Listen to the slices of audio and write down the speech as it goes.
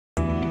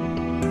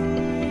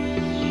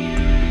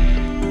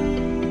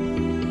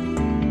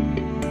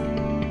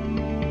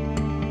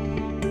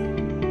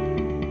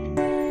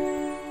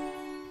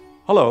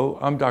Hello,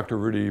 I'm Dr.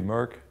 Rudi E.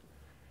 Moerck.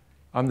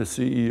 I'm the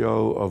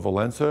CEO of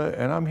Valensa,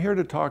 and I'm here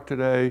to talk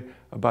today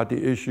about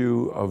the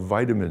issue of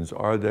vitamins.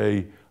 Are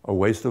they a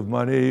waste of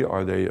money?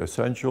 Are they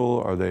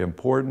essential? Are they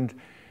important?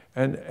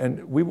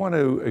 And we want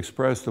to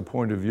express the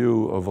point of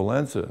view of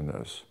Valensa in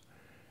this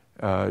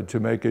to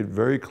make it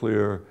very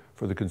clear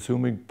for the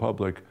consuming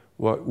public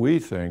what we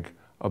think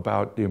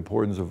about the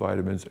importance of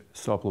vitamins,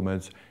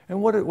 supplements,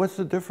 and what's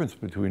the difference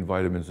between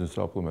vitamins and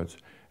supplements.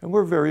 And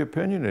we're very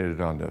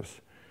opinionated on this.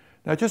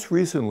 Now, just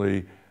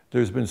recently,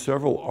 there's been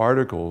several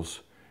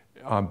articles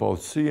on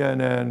both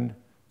CNN,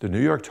 the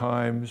New York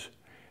Times,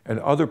 and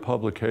other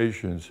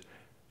publications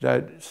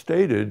that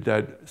stated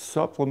that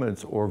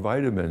supplements or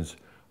vitamins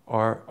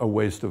are a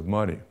waste of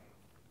money.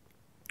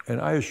 And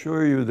I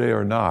assure you they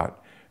are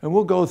not. And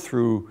we'll go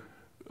through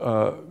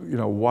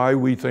why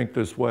we think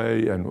this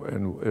way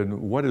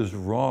and what is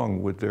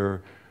wrong with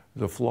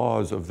the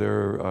flaws of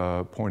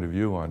their point of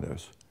view on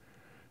this.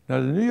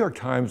 Now, the New York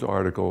Times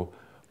article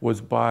was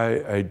by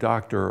a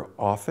Dr.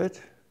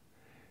 Offit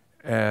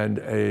and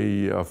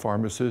a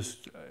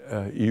pharmacist,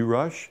 E.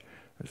 Rush.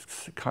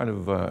 It's kind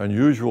of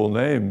unusual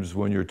names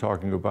when you're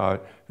talking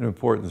about an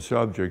important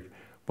subject,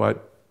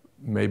 but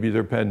maybe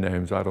they're pen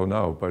names, I don't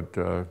know. But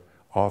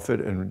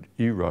Offit and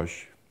E.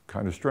 Rush,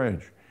 kind of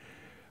strange.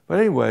 But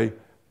anyway,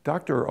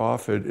 Dr.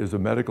 Offit is a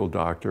medical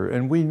doctor,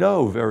 and we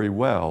know very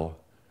well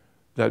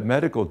that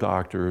medical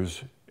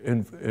doctors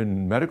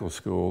in medical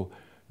school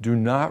do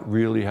not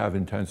really have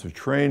intensive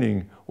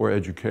training or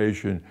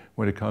education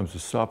when it comes to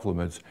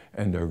supplements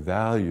and their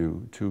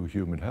value to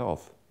human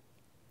health.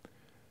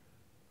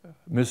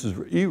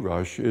 Mrs. E.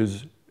 Rush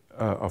is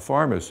a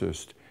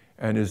pharmacist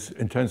and is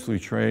intensely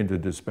trained to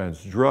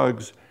dispense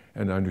drugs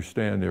and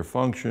understand their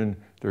function,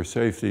 their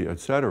safety,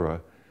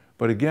 etc.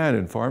 But again,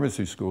 in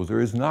pharmacy schools,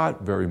 there is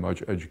not very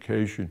much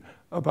education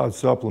about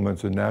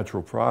supplements and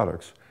natural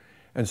products.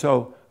 And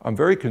so I'm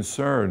very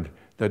concerned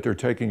that they're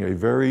taking a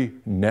very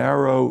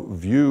narrow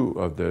view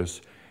of this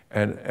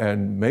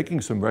and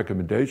making some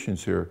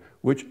recommendations here,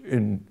 which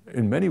in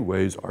many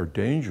ways are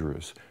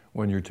dangerous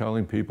when you're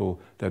telling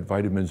people that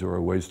vitamins are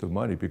a waste of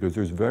money, because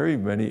there's very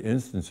many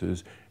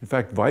instances. In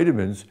fact,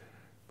 vitamins,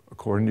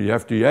 according to the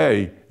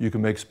FDA, you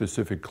can make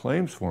specific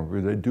claims for them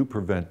where they do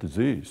prevent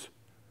disease,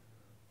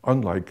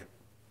 unlike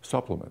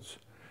supplements.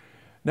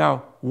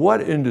 Now,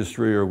 what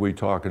industry are we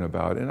talking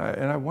about? And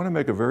I want to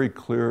make a very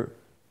clear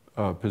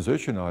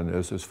position on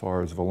this as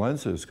far as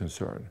Valensa is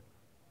concerned.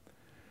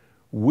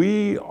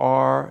 We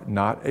are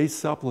not a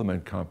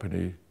supplement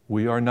company.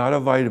 We are not a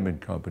vitamin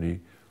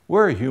company.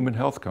 We're a human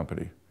health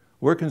company.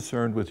 We're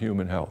concerned with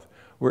human health.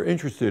 We're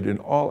interested in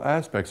all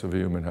aspects of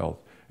human health,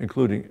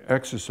 including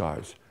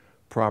exercise,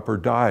 proper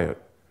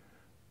diet,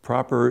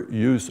 proper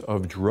use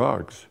of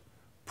drugs,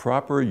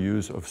 proper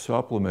use of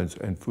supplements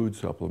and food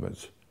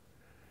supplements.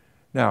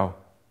 Now,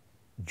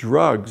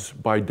 drugs,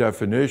 by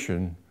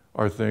definition,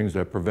 are things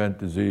that prevent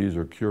disease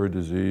or cure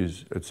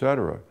disease,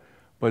 etc.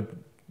 But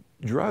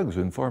drugs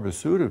and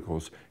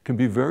pharmaceuticals can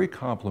be very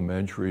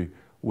complementary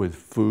with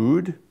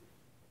food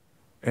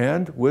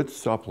and with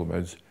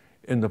supplements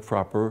in the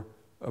proper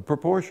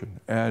proportion.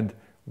 And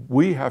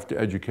we have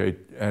to educate,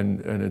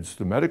 and it's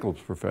the medical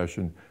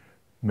profession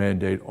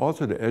mandate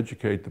also to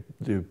educate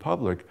the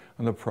public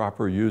on the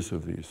proper use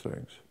of these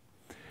things.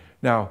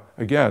 Now,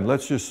 again,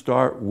 let's just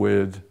start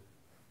with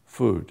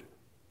food.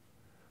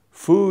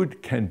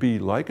 Food can be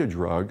like a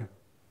drug,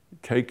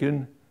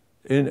 taken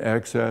in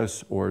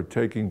excess, or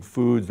taking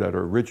foods that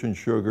are rich in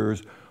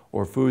sugars,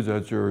 or foods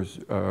that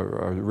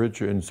are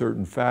rich in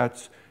certain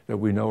fats that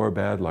we know are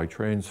bad, like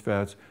trans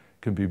fats,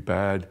 can be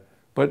bad.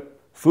 But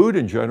food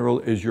in general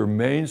is your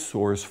main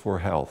source for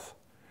health.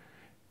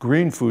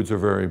 Green foods are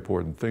very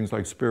important, things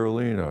like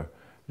spirulina,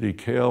 the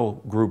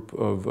kale group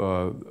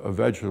of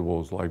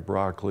vegetables like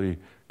broccoli,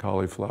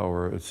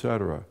 cauliflower,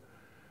 etc.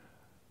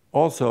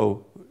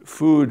 Also,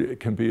 food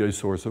can be a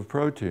source of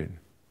protein,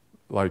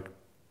 like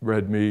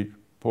red meat,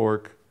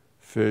 pork,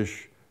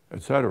 fish,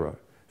 etc.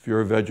 If you're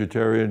a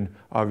vegetarian,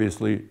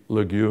 obviously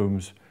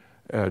legumes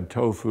and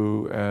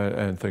tofu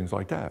and things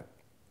like that.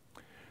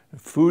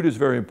 Food is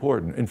very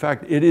important. In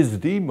fact, it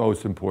is the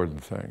most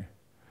important thing.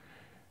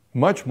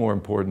 Much more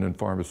important than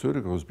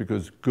pharmaceuticals,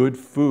 because good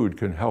food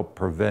can help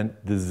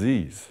prevent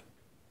disease.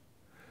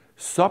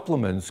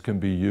 Supplements can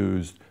be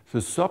used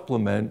to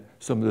supplement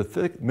some of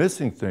the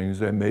missing things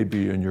that may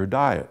be in your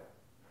diet.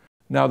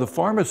 Now, the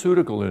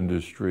pharmaceutical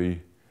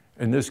industry,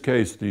 in this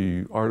case,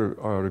 the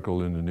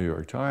article in the New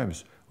York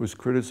Times, was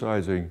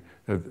criticizing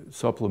that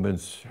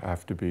supplements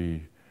have to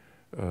be,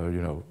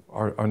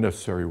 are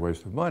unnecessary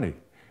waste of money.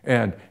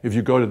 And if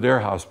you go to their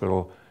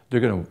hospital,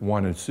 they're going to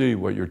want to see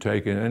what you're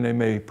taking, and they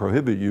may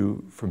prohibit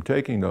you from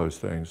taking those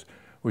things,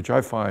 which I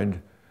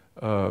find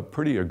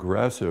pretty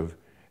aggressive.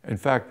 In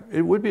fact,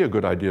 it would be a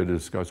good idea to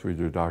discuss with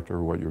your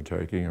doctor what you're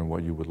taking and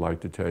what you would like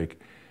to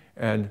take.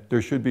 And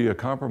there should be a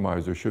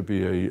compromise. There should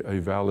be a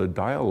valid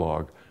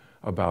dialogue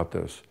about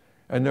this.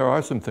 And there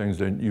are some things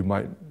that you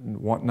might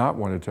not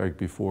want to take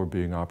before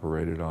being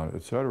operated on,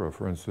 et cetera.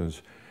 For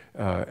instance,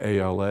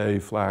 ALA,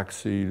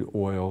 flaxseed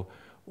oil,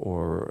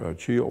 or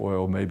chia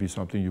oil may be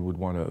something you would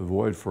want to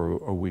avoid for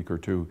a week or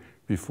two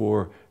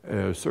before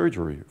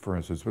surgery, for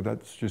instance. But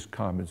that's just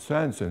common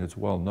sense, and it's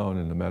well known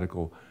in the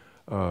medical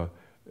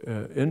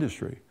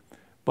industry.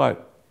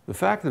 But the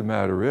fact of the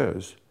matter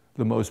is,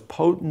 the most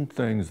potent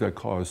things that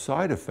cause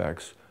side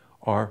effects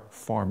are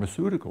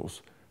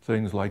pharmaceuticals,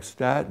 things like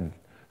statin,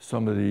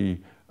 some of the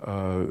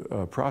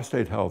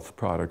prostate health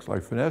products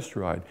like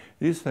finasteride.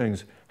 These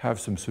things have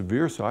some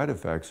severe side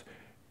effects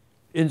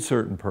in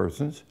certain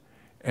persons.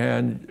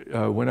 And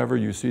whenever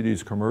you see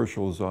these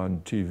commercials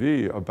on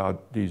TV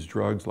about these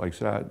drugs like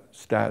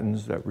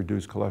statins that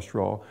reduce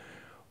cholesterol,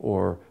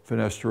 or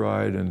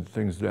finasteride and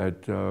things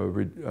that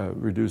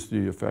reduce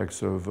the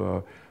effects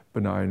of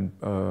benign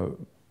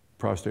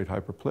prostate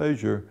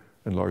hyperplasia,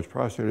 enlarged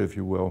prostate, if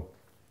you will,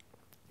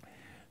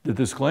 the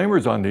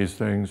disclaimers on these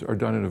things are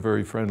done in a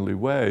very friendly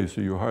way,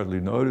 so you hardly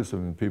notice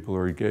them, and people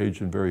are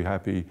engaged in very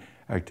happy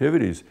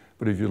activities.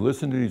 But if you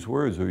listen to these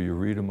words or you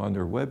read them on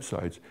their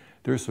websites,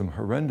 there's some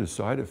horrendous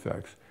side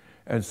effects.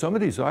 And some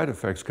of these side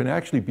effects can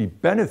actually be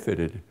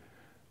benefited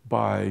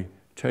by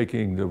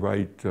taking the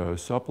right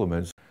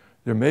supplements.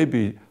 There may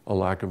be a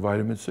lack of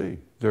vitamin C.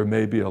 There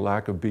may be a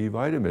lack of B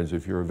vitamins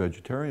if you're a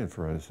vegetarian,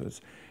 for instance.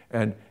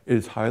 And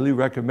it's highly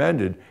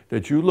recommended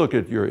that you look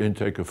at your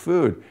intake of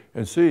food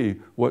and see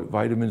what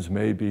vitamins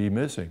may be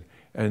missing.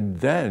 And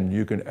then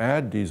you can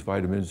add these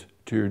vitamins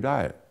to your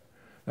diet.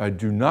 I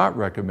do not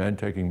recommend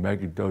taking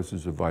mega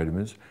doses of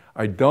vitamins.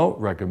 I don't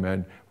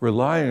recommend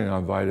relying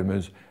on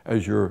vitamins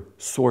as your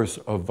source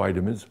of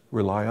vitamins.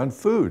 Rely on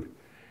food.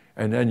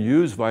 And then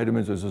use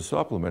vitamins as a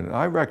supplement. And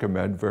I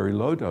recommend very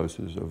low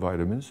doses of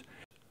vitamins.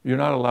 You're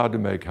not allowed to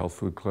make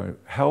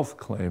health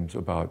claims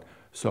about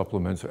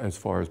supplements as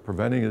far as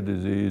preventing a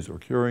disease or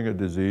curing a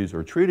disease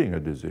or treating a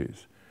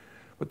disease.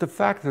 But the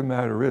fact of the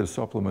matter is,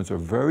 supplements are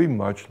very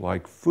much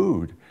like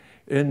food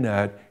in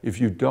that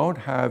if you don't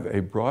have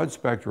a broad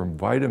spectrum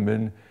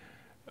vitamin,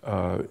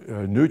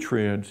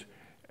 nutrient,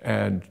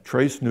 and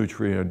trace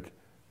nutrient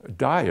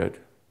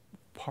diet,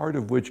 part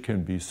of which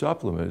can be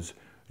supplements,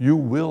 you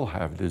will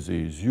have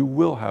disease. You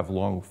will have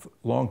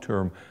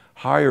long-term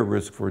higher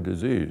risk for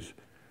disease.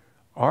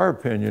 Our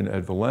opinion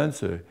at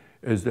Valensa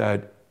is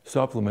that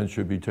supplements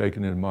should be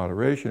taken in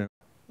moderation.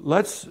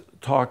 Let's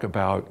talk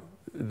about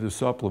the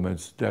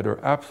supplements that are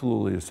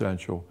absolutely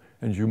essential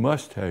and you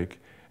must take.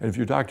 And if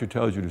your doctor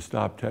tells you to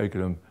stop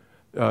taking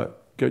them,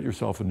 get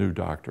yourself a new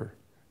doctor.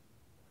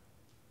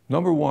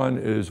 Number one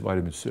is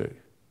vitamin C.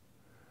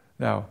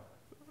 Now,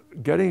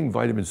 getting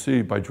vitamin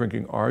C by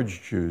drinking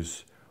orange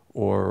juice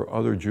or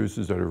other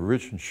juices that are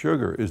rich in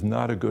sugar is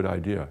not a good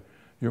idea.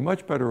 You're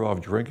much better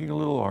off drinking a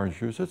little orange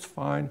juice. It's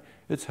fine,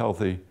 it's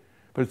healthy,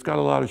 but it's got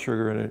a lot of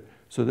sugar in it.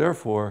 So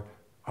therefore,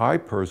 I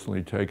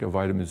personally take a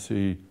vitamin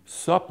C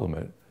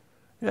supplement,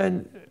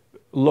 and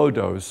low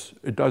dose.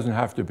 It doesn't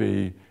have to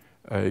be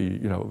a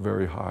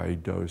very high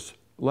dose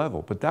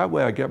level, but that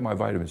way I get my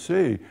vitamin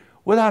C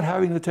without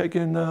having to take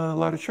in a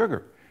lot of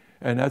sugar,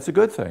 and that's a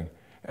good thing.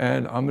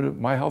 And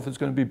my health is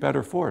going to be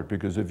better for it,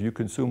 because if you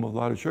consume a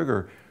lot of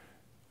sugar,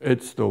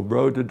 it's the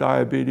road to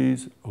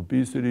diabetes,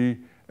 obesity,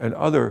 and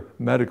other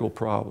medical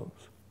problems.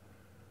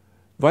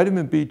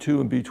 Vitamin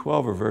B2 and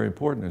B12 are very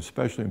important,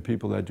 especially in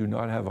people that do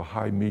not have a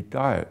high meat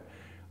diet.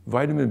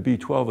 Vitamin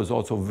B12 is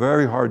also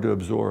very hard to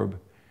absorb,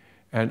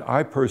 and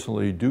I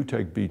personally do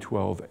take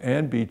B12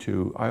 and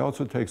B2. I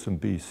also take some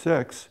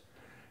B6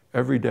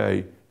 every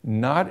day,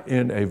 not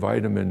in a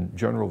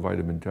general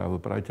vitamin tablet,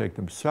 but I take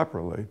them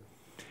separately.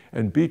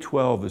 And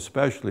B12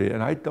 especially,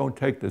 and I don't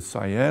take the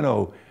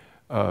cyano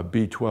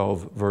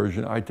B12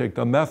 version, I take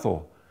the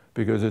methyl,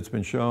 because it's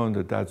been shown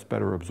that that's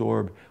better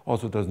absorbed.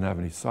 Also doesn't have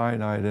any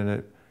cyanide in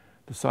it.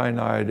 The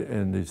cyanide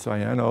in the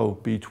cyano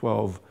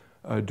B12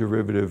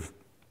 derivative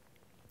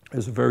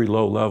is a very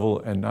low level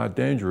and not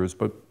dangerous,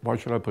 but why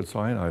should I put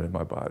cyanide in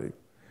my body?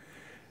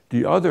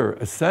 The other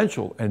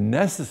essential and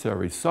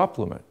necessary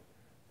supplement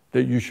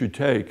that you should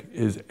take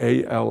is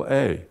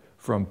ALA,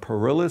 from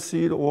perilla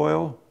seed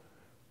oil,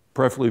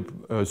 preferably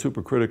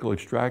supercritical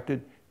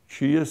extracted,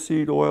 chia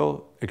seed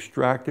oil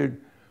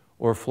extracted,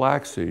 or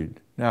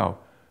flaxseed. Now,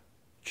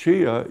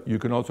 chia, you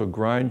can also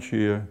grind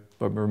chia,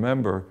 but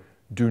remember,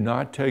 do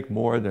not take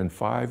more than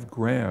 5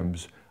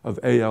 grams of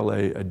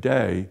ALA a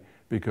day,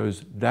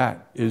 because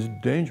that is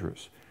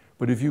dangerous.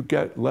 But if you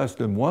get less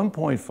than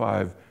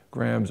 1.5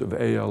 grams of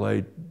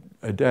ALA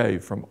a day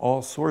from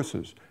all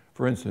sources,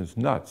 for instance,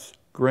 nuts,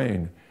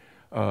 grain,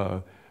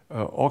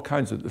 all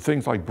kinds of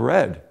things like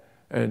bread,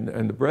 and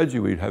the breads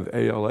you eat have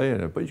ALA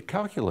in it, but you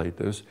calculate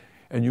this,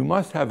 and you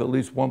must have at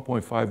least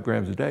 1.5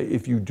 grams a day.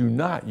 If you do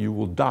not, you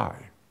will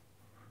die.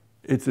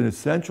 It's an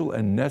essential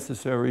and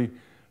necessary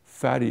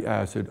fatty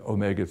acid,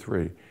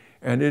 omega-3.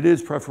 And it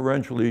is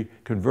preferentially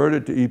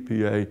converted to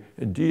EPA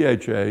and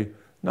DHA,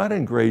 not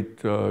in great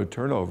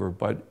turnover,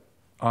 but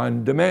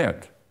on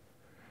demand.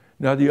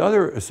 Now, the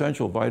other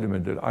essential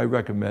vitamin that I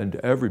recommend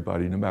to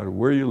everybody, no matter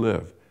where you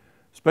live,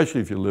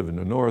 especially if you live in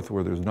the north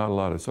where there's not a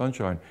lot of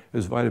sunshine,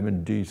 is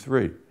vitamin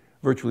D3.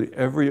 Virtually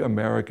every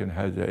American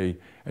has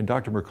and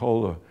Dr.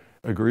 Mercola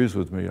agrees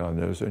with me on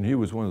this, and he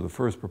was one of the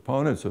first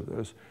proponents of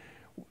this.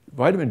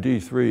 Vitamin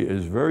D3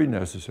 is very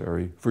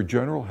necessary for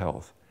general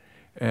health.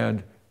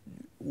 And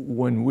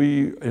when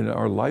we, in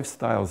our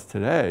lifestyles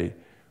today,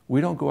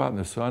 we don't go out in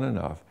the sun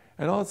enough.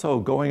 And also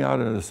going out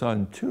in the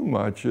sun too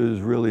much is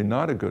really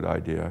not a good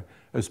idea,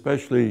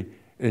 especially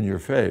in your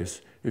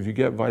face. If you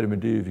get vitamin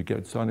D, if you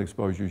get sun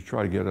exposure, you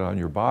try to get it on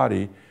your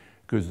body,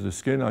 because the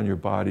skin on your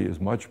body is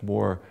much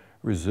more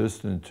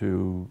resistant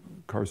to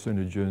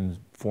carcinogen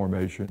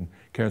formation,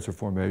 cancer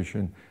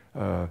formation,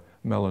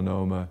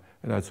 melanoma,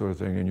 and that sort of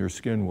thing. And your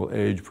skin will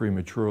age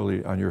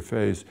prematurely on your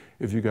face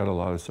if you got a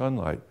lot of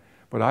sunlight.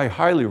 But I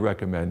highly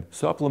recommend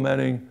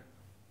supplementing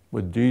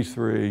with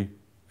D3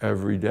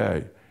 every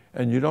day.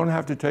 And you don't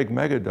have to take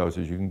mega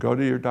doses. You can go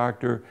to your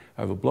doctor,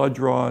 have a blood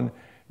drawn,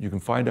 you can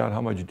find out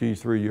how much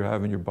D3 you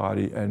have in your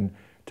body and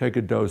take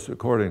a dose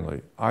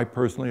accordingly. I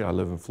personally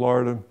live in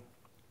Florida.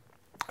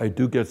 I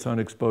do get sun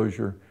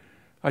exposure.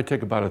 I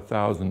take about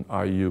 1,000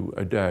 IU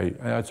a day,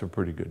 and that's a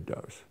pretty good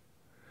dose.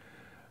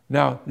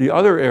 Now, the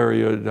other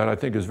area that I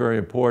think is very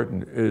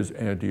important is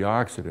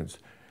antioxidants.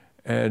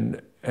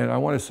 And I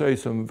want to say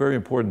some very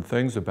important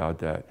things about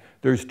that.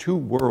 There's two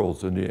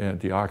worlds in the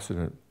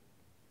antioxidant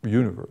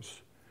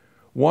universe.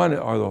 One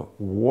are the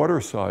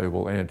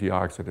water-soluble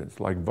antioxidants,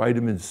 like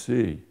vitamin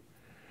C.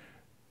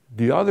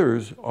 The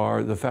others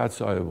are the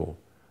fat-soluble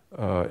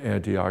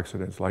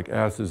antioxidants, like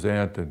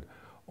astaxanthin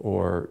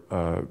or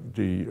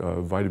the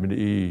vitamin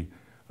E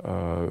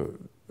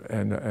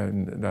and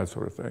that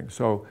sort of thing.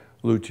 So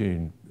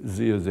lutein,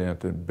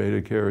 zeaxanthin,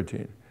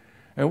 beta-carotene.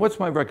 And what's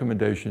my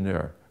recommendation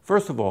there?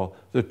 First of all,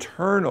 the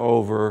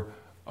turnover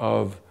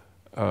of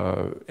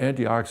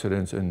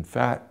antioxidants in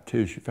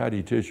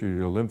fatty tissue,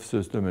 your lymph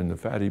system and the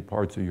fatty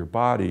parts of your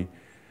body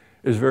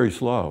is very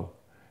slow.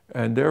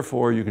 And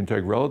therefore, you can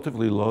take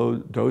relatively low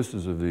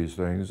doses of these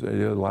things.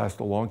 They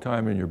last a long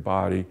time in your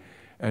body.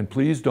 And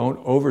please don't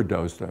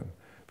overdose them.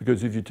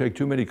 Because if you take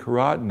too many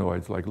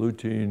carotenoids like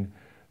lutein,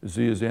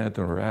 zeaxanthin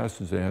or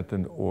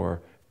astaxanthin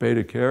or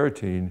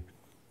beta-carotene,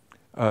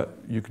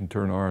 you can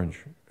turn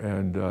orange.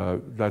 And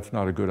that's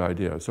not a good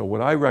idea. So what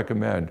I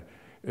recommend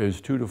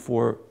is 2 to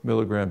 4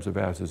 milligrams of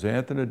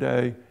astaxanthin a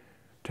day,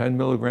 10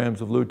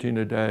 milligrams of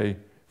lutein a day.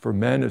 For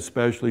men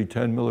especially,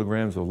 10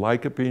 milligrams of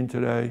lycopene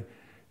today.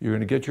 You're going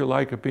to get your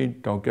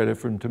lycopene, don't get it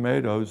from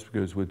tomatoes,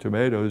 because with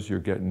tomatoes you're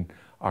getting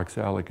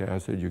oxalic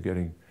acid, you're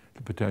getting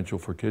the potential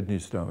for kidney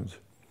stones.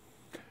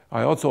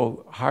 I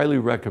also highly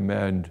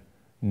recommend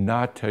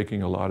not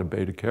taking a lot of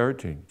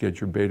beta-carotene.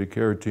 Get your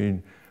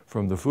beta-carotene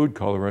from the food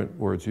colorant,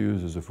 where it's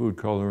used as a food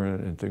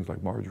colorant in things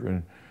like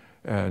margarine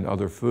and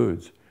other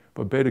foods.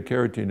 But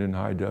beta-carotene in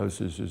high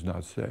doses is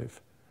not safe.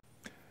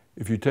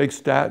 If you take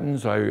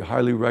statins, I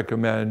highly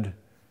recommend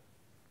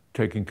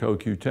taking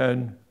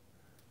CoQ10.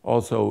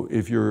 Also,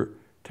 if your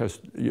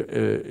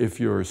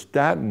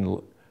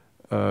statin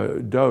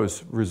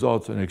dose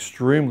results in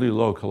extremely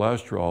low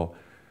cholesterol,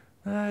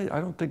 I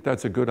don't think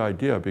that's a good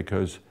idea,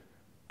 because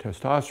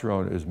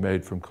testosterone is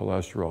made from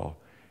cholesterol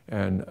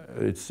and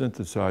it's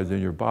synthesized in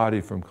your body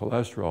from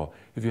cholesterol.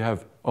 If you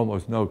have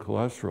almost no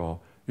cholesterol,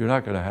 you're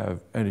not going to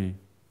have any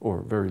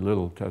or very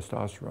little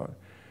testosterone.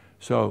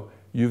 So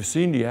you've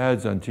seen the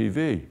ads on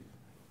TV.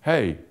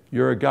 Hey,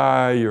 you're a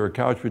guy, you're a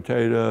couch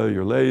potato,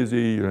 you're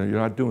lazy, you're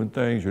not doing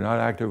things, you're not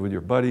active with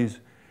your buddies,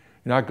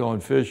 you're not going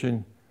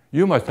fishing.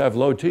 You must have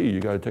low T. You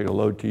got to take a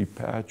low T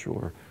patch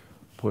or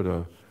put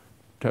a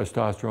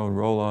testosterone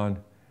roll on.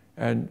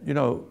 And you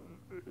know,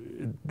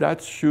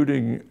 that's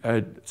shooting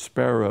at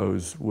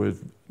sparrows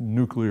with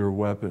nuclear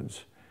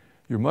weapons.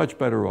 You're much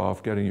better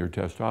off getting your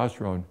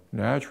testosterone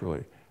naturally.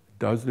 It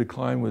does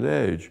decline with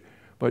age,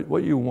 but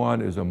what you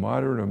want is a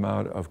moderate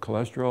amount of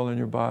cholesterol in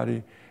your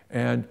body,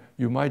 and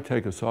you might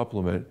take a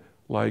supplement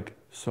like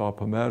saw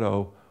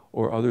palmetto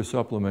or other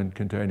supplement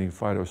containing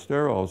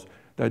phytosterols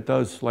that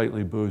does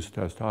slightly boost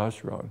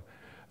testosterone.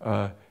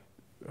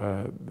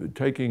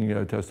 Taking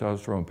a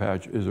testosterone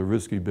patch is a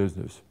risky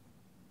business.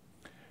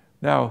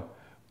 Now,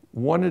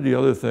 one of the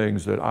other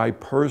things that I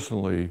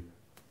personally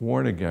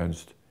warn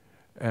against,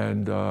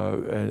 and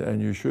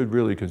you should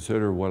really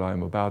consider what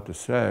I'm about to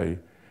say,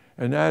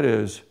 and that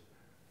is,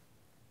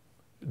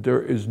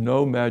 there is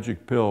no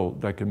magic pill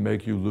that can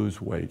make you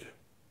lose weight.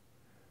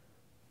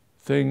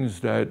 Things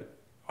that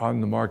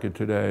on the market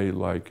today,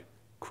 like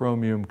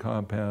chromium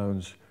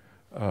compounds,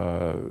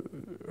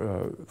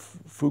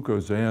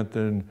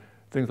 fucoxanthin,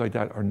 things like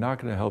that, are not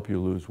going to help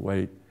you lose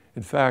weight.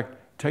 In fact,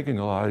 taking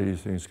a lot of these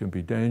things can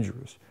be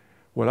dangerous.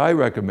 What I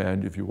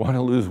recommend, if you want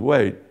to lose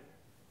weight,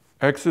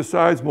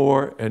 exercise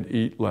more and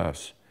eat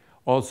less.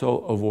 Also,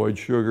 avoid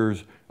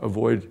sugars,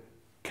 avoid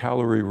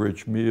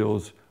calorie-rich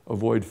meals,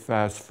 avoid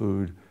fast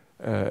food,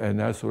 and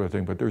that sort of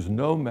thing. But there's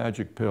no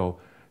magic pill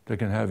that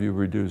can have you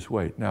reduce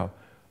weight. Now,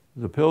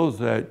 the pills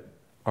that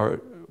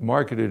are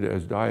marketed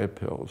as diet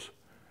pills,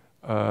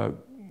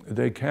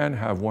 they can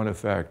have one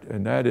effect,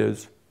 and that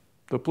is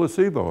the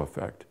placebo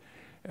effect.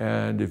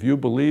 And if you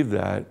believe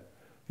that,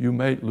 you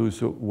may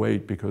lose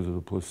weight because of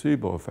the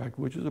placebo effect,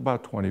 which is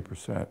about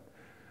 20%.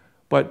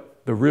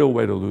 But the real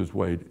way to lose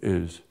weight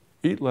is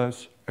eat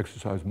less,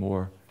 exercise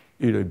more,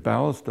 eat a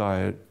balanced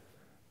diet,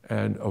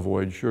 and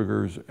avoid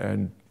sugars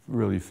and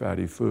really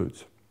fatty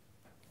foods.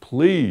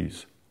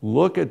 Please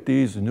look at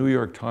these New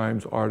York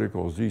Times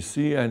articles, these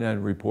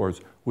CNN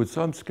reports with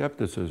some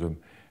skepticism,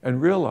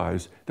 and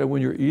realize that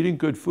when you're eating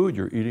good food,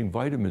 you're eating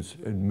vitamins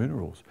and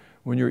minerals.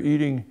 When you're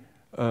eating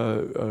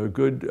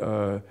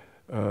good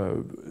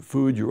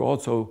food, you're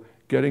also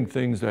getting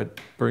things that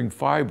bring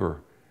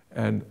fiber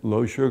and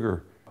low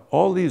sugar.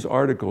 All these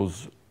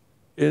articles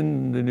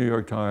in the New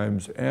York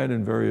Times and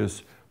in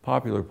various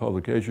popular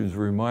publications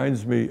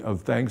reminds me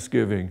of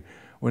Thanksgiving,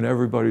 when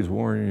everybody's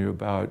warning you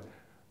about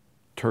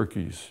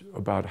turkeys,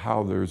 about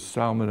how there's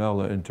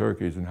salmonella in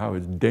turkeys and how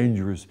it's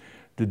dangerous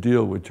to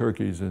deal with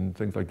turkeys and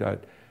things like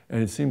that.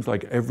 And it seems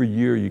like every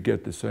year you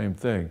get the same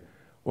thing.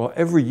 Well,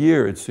 every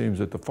year it seems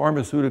that the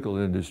pharmaceutical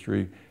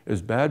industry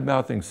is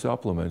bad-mouthing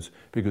supplements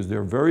because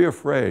they're very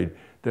afraid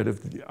that if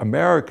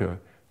America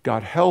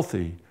got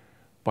healthy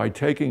by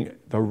taking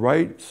the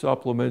right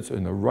supplements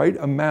in the right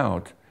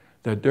amount,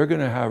 that they're going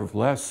to have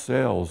less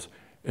sales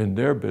in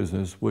their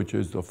business, which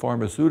is the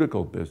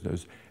pharmaceutical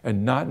business,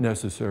 and not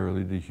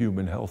necessarily the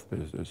human health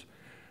business.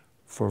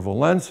 For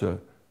Valensa,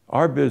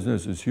 our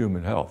business is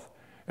human health,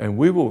 and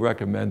we will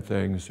recommend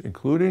things,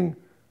 including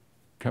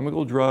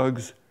chemical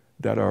drugs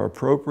that are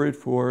appropriate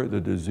for the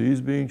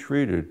disease being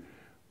treated,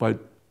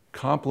 but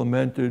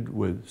complemented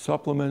with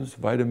supplements,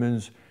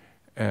 vitamins,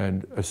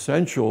 and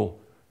essential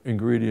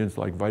ingredients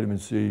like vitamin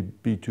C,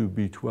 B2,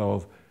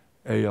 B12,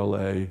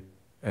 ALA,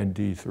 and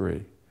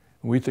D3.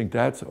 We think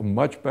that's a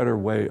much better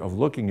way of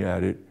looking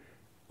at it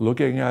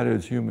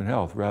as human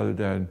health, rather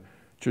than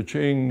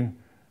cha-ching,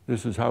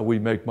 this is how we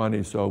make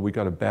money, so we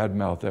got to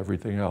badmouth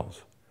everything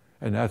else.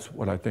 And that's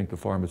what I think the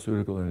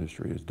pharmaceutical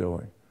industry is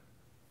doing.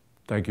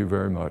 Thank you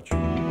very much.